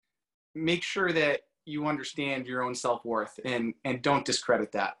make sure that you understand your own self-worth and don't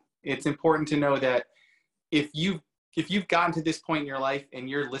discredit that. It's important to know that if you've gotten to this point in your life and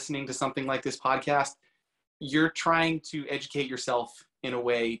you're listening to something like this podcast, you're trying to educate yourself in a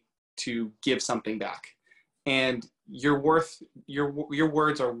way to give something back. And your words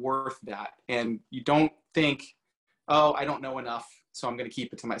are worth that. And you don't think, oh, I don't know enough, so I'm going to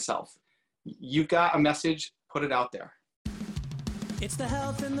keep it to myself. You've got a message, put it out there. It's the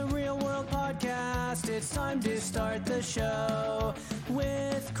Health in the Real World podcast. It's time to start the show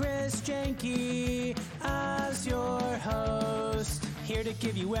with Chris Jenke as your host. Here to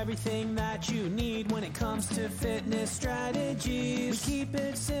give you everything that you need when it comes to fitness strategies. We keep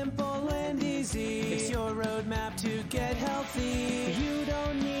it simple and easy. It's your roadmap to get healthy. You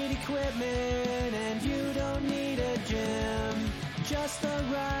don't need equipment and you don't need a gym. Just the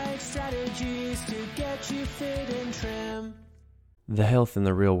right strategies to get you fit and trim. The Health in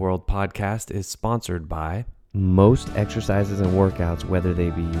the Real World podcast is sponsored by most exercises and workouts, whether they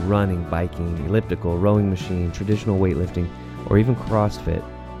be running, biking, elliptical, rowing machine, traditional weightlifting, or even CrossFit,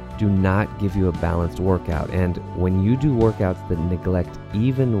 do not give you a balanced workout. And when you do workouts that neglect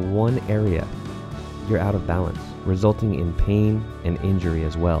even one area, you're out of balance, resulting in pain and injury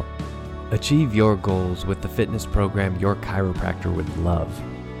as well. Achieve your goals with the fitness program your chiropractor would love.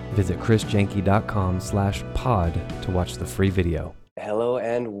 Visit chrisjenke.com/pod to watch the free video. Hello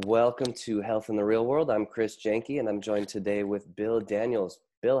and welcome to Health in the Real World. I'm Chris Jenke and I'm joined today with Bill Daniels.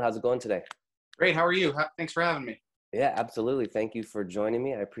 Bill, how's it going today? Great. How are you? Thanks for having me. Yeah, absolutely. Thank you for joining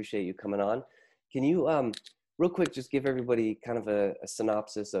me. I appreciate you coming on. Can you, real quick, just give everybody kind of a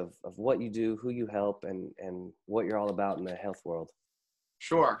synopsis of what you do, who you help, and what you're all about in the health world?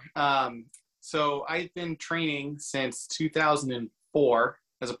 Sure. So I've been training since 2004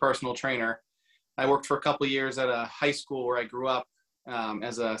 as a personal trainer. I worked for a couple of years at a high school where I grew up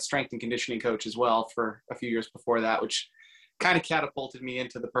as a strength and conditioning coach as well for a few years before that, which kind of catapulted me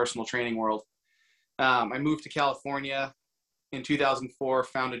into the personal training world. I moved to California in 2004,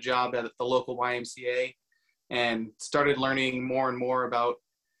 found a job at the local YMCA, and started learning more and more about,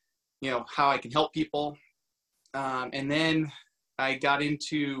 how I can help people. And then I got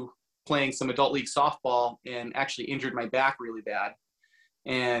into playing some adult league softball and actually injured my back really bad,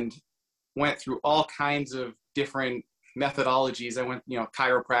 and went through all kinds of different methodologies. I went,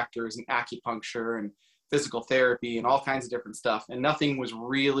 chiropractors and acupuncture and physical therapy and all kinds of different stuff. And nothing was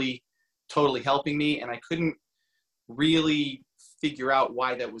really totally helping me. And I couldn't really figure out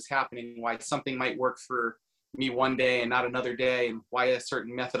why that was happening, why something might work for me one day and not another day, and why a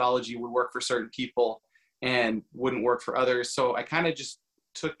certain methodology would work for certain people and wouldn't work for others. So I kind of just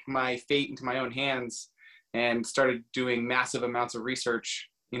took my fate into my own hands and started doing massive amounts of research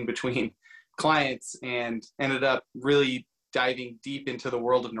in between clients, and ended up really diving deep into the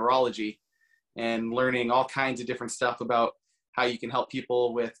world of neurology and learning all kinds of different stuff about how you can help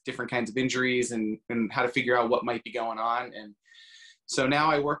people with different kinds of injuries and how to figure out what might be going on. And so now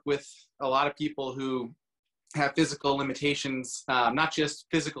I work with a lot of people who have physical limitations, not just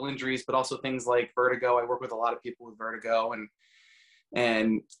physical injuries, but also things like vertigo. I work with a lot of people with vertigo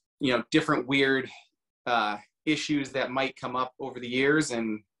and different weird issues that might come up over the years.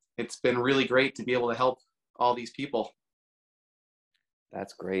 And it's been really great to be able to help all these people.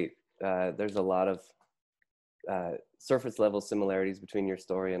 That's great. There's a lot of surface level similarities between your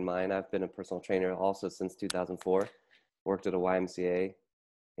story and mine. I've been a personal trainer also since 2004, worked at a YMCA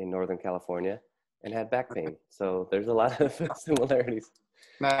in Northern California, and had back pain. So there's a lot of similarities.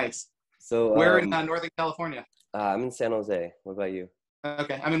 Nice. So where in Northern California? I'm in San Jose. What about you?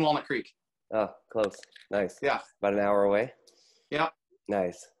 Okay. I'm in Walnut Creek. Oh, close. Nice. Yeah. About an hour away? Yeah.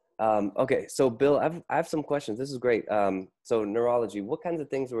 Nice. Okay. So Bill, I have some questions. This is great. So neurology, what kinds of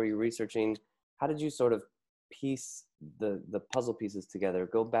things were you researching? How did you sort of piece the puzzle pieces together?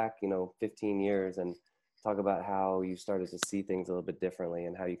 Go back, 15 years and talk about how you started to see things a little bit differently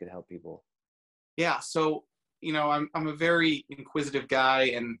and how you could help people. Yeah. So, I'm a very inquisitive guy,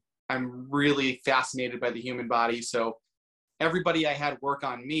 and I'm really fascinated by the human body. So everybody I had work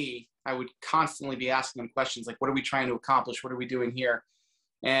on me, I would constantly be asking them questions like, what are we trying to accomplish? What are we doing here?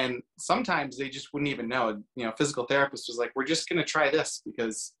 And sometimes they just wouldn't even know. Physical therapist was like, we're just going to try this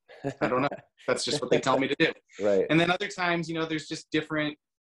because I don't know. That's just what they tell me to do. Right. And then other times, there's just different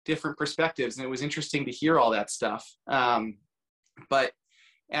perspectives. And it was interesting to hear all that stuff. But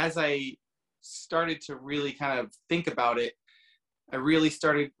as I started to really kind of think about it, I really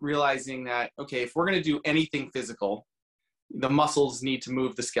started realizing that, okay, if we're going to do anything physical, the muscles need to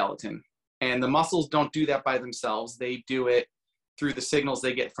move the skeleton. And the muscles don't do that by themselves. They do it through the signals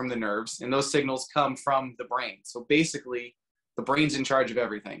they get from the nerves. And those signals come from the brain. So basically, the brain's in charge of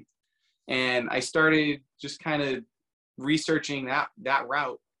everything. And I started just kind of researching that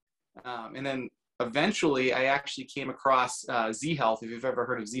route. And then eventually I actually came across Z Health, if you've ever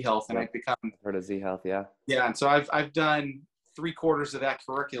heard of Z Health, and I've become Heard of Z Health, yeah. Yeah. And so I've done 3/4 of that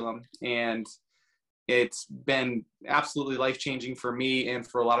curriculum, and it's been absolutely life-changing for me and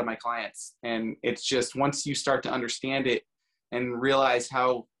for a lot of my clients. And it's just, once you start to understand it and realize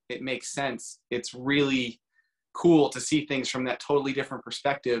how it makes sense, it's really cool to see things from that totally different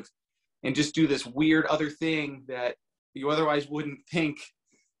perspective and just do this weird other thing that you otherwise wouldn't think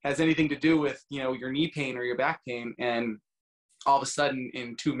has anything to do with, your knee pain or your back pain. And all of a sudden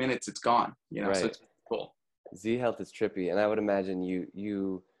in 2 minutes, it's gone, Right. So it's cool. Z Health is trippy. And I would imagine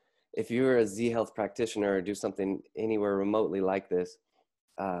you if you're a Z Health practitioner or do something anywhere remotely like this,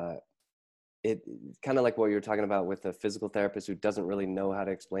 it kind of like what you're talking about with a physical therapist who doesn't really know how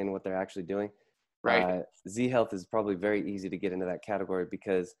to explain what they're actually doing. Right. Z Health is probably very easy to get into that category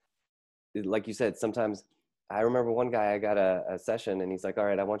because, like you said, sometimes I remember one guy, I got a session and he's like, all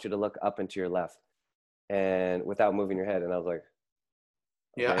right, I want you to look up and to your left and without moving your head. And I was like,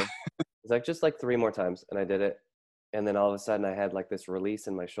 okay. Yeah. It's like, just like 3 more times. And I did it. And then all of a sudden I had like this release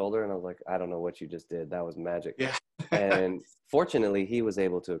in my shoulder and I was like, I don't know what you just did. That was magic. Yeah. And fortunately he was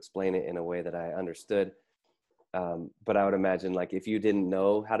able to explain it in a way that I understood. But I would imagine like, if you didn't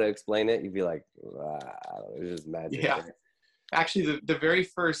know how to explain it, you'd be like, it was just magic. Yeah. Actually, the very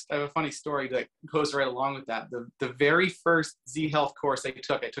first, I have a funny story that goes right along with that. The very first Z Health course I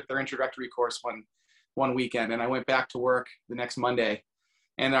took their introductory course one weekend, and I went back to work the next Monday.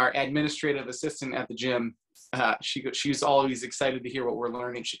 And our administrative assistant at the gym, she's always excited to hear what we're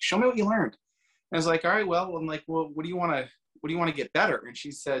learning. Show me what you learned. And I was like, all right, well, I'm like, well, what do you want to get better? And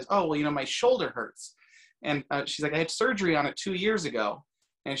she says, oh, well, my shoulder hurts. And she's like, I had surgery on it 2 years ago.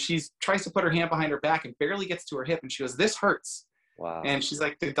 And she tries to put her hand behind her back and barely gets to her hip. And she goes, this hurts. Wow. And she's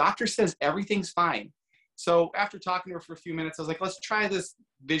like, the doctor says everything's fine. So after talking to her for a few minutes, I was like, let's try this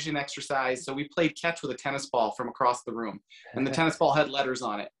vision exercise. So we played catch with a tennis ball from across the room. And the tennis ball had letters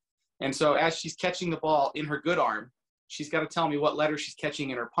on it. And so as she's catching the ball in her good arm, she's got to tell me what letter she's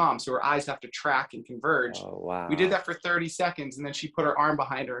catching in her palm. So her eyes have to track and converge. Oh, wow. We did that for 30 seconds. And then she put her arm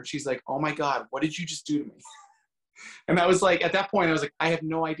behind her and she's like, oh my God, what did you just do to me? And I was like, at that point, I was like, I have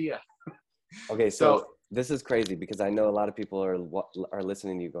no idea. Okay. So this is crazy because I know a lot of people are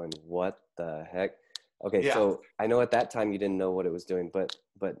listening to you going, what the heck? Okay. Yeah. So I know at that time you didn't know what it was doing, but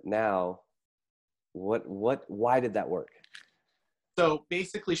now why did that work? So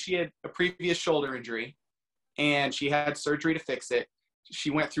basically she had a previous shoulder injury and she had surgery to fix it.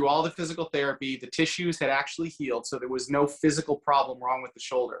 She went through all the physical therapy. The tissues had actually healed. So there was no physical problem wrong with the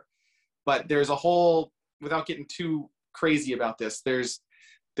shoulder. But there's a whole, without getting too crazy about this, there's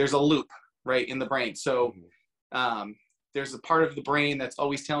a loop right in the brain. So there's a part of the brain that's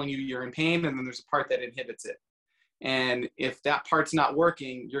always telling you you're in pain, and then there's a part that inhibits it. And if that part's not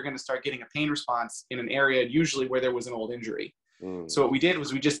working, you're going to start getting a pain response in an area usually where there was an old injury. So what we did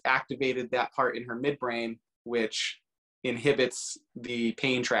was we just activated that part in her midbrain, which inhibits the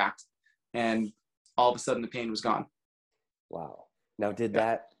pain tract, and all of a sudden the pain was gone. Wow. Now, did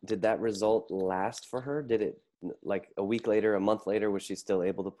that result last for her? Did it, like a week later, a month later, was she still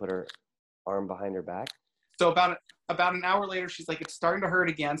able to put her arm behind her back? So about an hour later, she's like, it's starting to hurt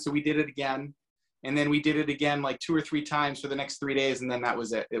again. So we did it again. And then we did it again like 2 or 3 times for the next 3 days. And then that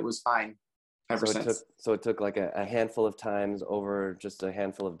was it. It was fine ever since. So it took like a handful of times over just a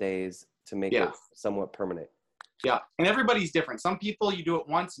handful of days to make it somewhat permanent. Yeah. And everybody's different. Some people you do it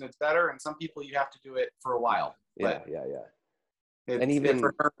once and it's better. And some people you have to do it for a while. Yeah. And even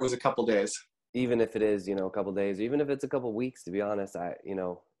for her, it was a couple days. Even if it is, a couple days, even if it's a couple weeks, to be honest,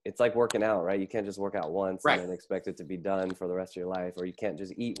 it's like working out, right? You can't just work out once and then expect it to be done for the rest of your life, or you can't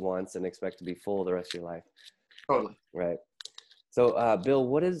just eat once and expect to be full the rest of your life. Totally. Right. So,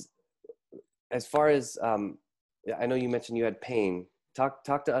 Bill, as far as, I know you mentioned you had pain. Talk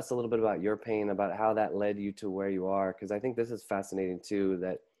to us a little bit about your pain, about how that led you to where you are. Cause I think this is fascinating too,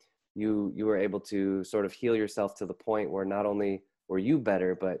 that you were able to sort of heal yourself to the point where not only were you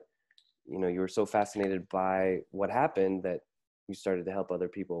better, but you were so fascinated by what happened that you started to help other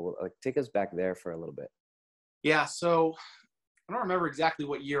people. Like, take us back there for a little bit. Yeah. So I don't remember exactly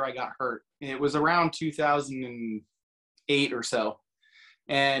what year I got hurt. It was around 2008 or so.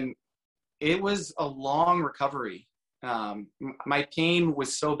 And it was a long recovery. My pain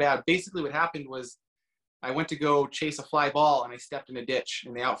was so bad. Basically what happened was I went to go chase a fly ball and I stepped in a ditch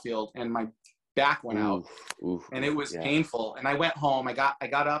in the outfield and my back went out and it was painful. And I went home. I got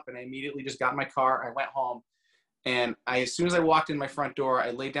up and I immediately just got in my car. I went home and as soon as I walked in my front door, I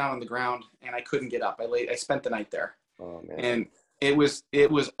laid down on the ground and I couldn't get up. I spent the night there. Oh man. it was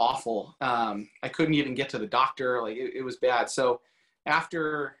awful. I couldn't even get to the doctor. Like it was bad. So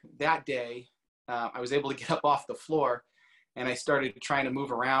after that day, I was able to get up off the floor, and I started trying to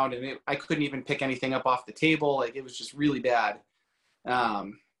move around, and I couldn't even pick anything up off the table. Like it was just really bad.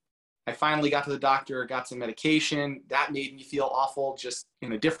 I finally got to the doctor, got some medication. That made me feel awful, just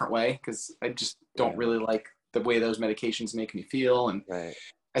in a different way, because I just don't really like the way those medications make me feel. And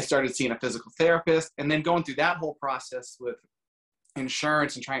I started seeing a physical therapist, and then going through that whole process with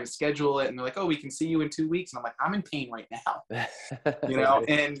insurance and trying to schedule it. And they're like, "Oh, we can see you in 2 weeks." And I'm like, "I'm in pain right now,"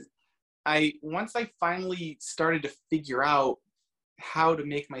 and once I finally started to figure out how to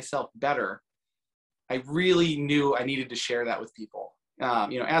make myself better, I really knew I needed to share that with people.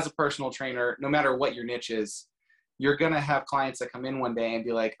 As a personal trainer, no matter what your niche is, you're going to have clients that come in one day and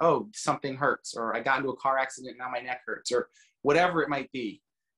be like, "Oh, something hurts," or "I got into a car accident, now my neck hurts," or whatever it might be.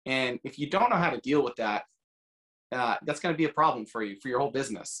 And if you don't know how to deal with that, that's going to be a problem for you, for your whole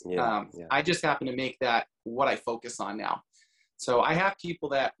business. I just happen to make that what I focus on now. So I have people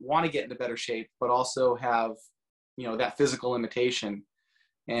that want to get into better shape, but also have, that physical limitation.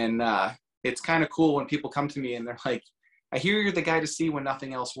 And it's kind of cool when people come to me and they're like, "I hear you're the guy to see when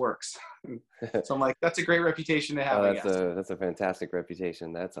nothing else works." So I'm like, that's a great reputation to have. That's a fantastic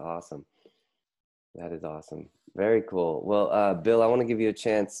reputation. That's awesome. That is awesome. Very cool. Well, Bill, I want to give you a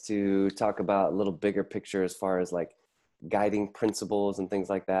chance to talk about a little bigger picture as far as like guiding principles and things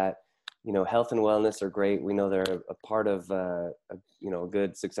like that. Health and wellness are great. We know they're a part of a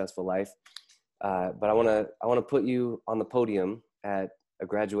good, successful life. But I want to put you on the podium at a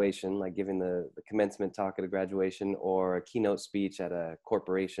graduation, like giving the commencement talk at a graduation or a keynote speech at a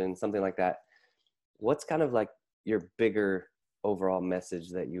corporation, something like that. What's kind of like your bigger overall message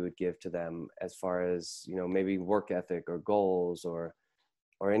that you would give to them as far as, maybe work ethic or goals or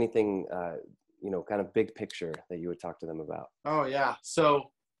anything, kind of big picture that you would talk to them about? Oh yeah.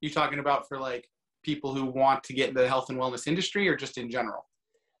 So you talking about for like people who want to get into the health and wellness industry, or just in general?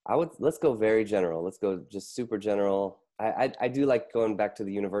 Let's go very general. Let's go just super general. I do like going back to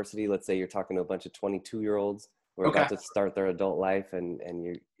the university. Let's say you're talking to a bunch of 22-year-olds who are about to start their adult life, and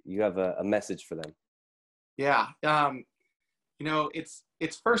you have a message for them. Yeah. It's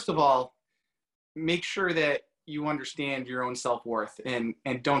first of all, make sure that you understand your own self-worth and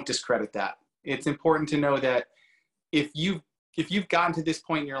don't discredit that. It's important to know that if you've gotten to this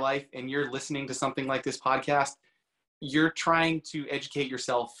point in your life and you're listening to something like this podcast, you're trying to educate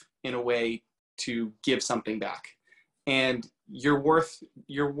yourself in a way to give something back. And your words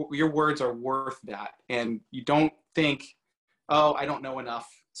are worth that. And you don't think, "Oh, I don't know enough,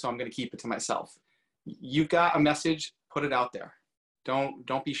 so I'm going to keep it to myself." You've got a message, put it out there.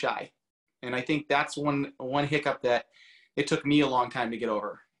 Don't be shy. And I think that's one hiccup that it took me a long time to get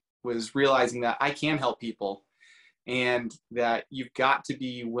over, was realizing that I can help people, and that you've got to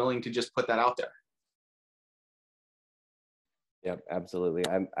be willing to just put that out there. Yep, absolutely.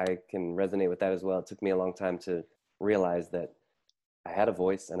 I can resonate with that as well. It took me a long time to realize that I had a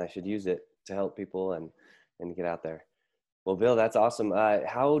voice and I should use it to help people and get out there. Well, Bill, that's awesome.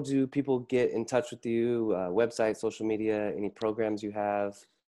 How do people get in touch with you? Website, social media, any programs you have?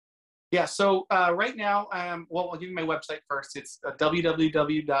 Yeah. So right now, I'll give you my website first. It's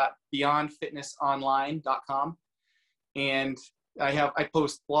www.beyondfitnessonline.com. And I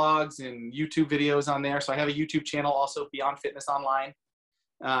post blogs and YouTube videos on there. So I have a YouTube channel also, Beyond Fitness Online.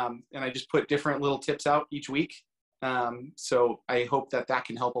 And I just put different little tips out each week. So I hope that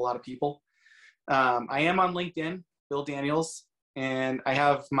can help a lot of people. I am on LinkedIn, Bill Daniels, and I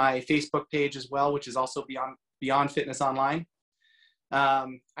have my Facebook page as well, which is also Beyond Fitness Online.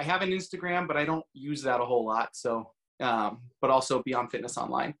 I have an Instagram, but I don't use that a whole lot. So, but also Beyond Fitness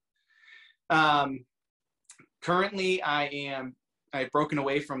Online. Currently I've broken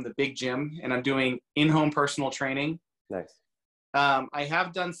away from the big gym and I'm doing in-home personal training. Nice. I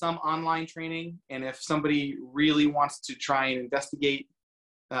have done some online training, and if somebody really wants to try and investigate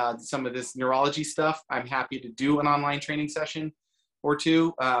some of this neurology stuff, I'm happy to do an online training session or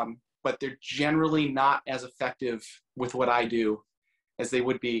two, but they're generally not as effective with what I do as they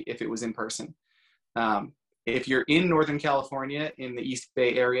would be if it was in person. If you're in Northern California, in the East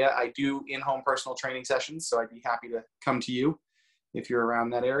Bay area, I do in-home personal training sessions, so I'd be happy to come to you if you're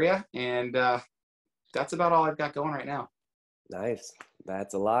around that area. And that's about all I've got going right now. Nice.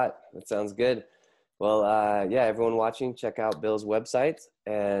 That's a lot. That sounds good. Well, everyone watching, check out Bill's website.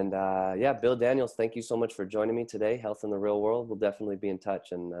 And Bill Daniels, thank you so much for joining me today. Health in the Real World. We'll definitely be in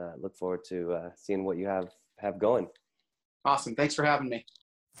touch, and look forward to seeing what you have going. Awesome. Thanks for having me.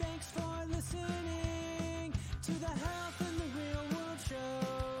 Thanks for listening to the Health in the Real World show.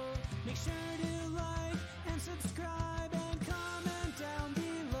 Make sure to like and subscribe and comment.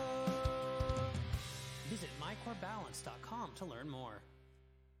 balance.com to learn more.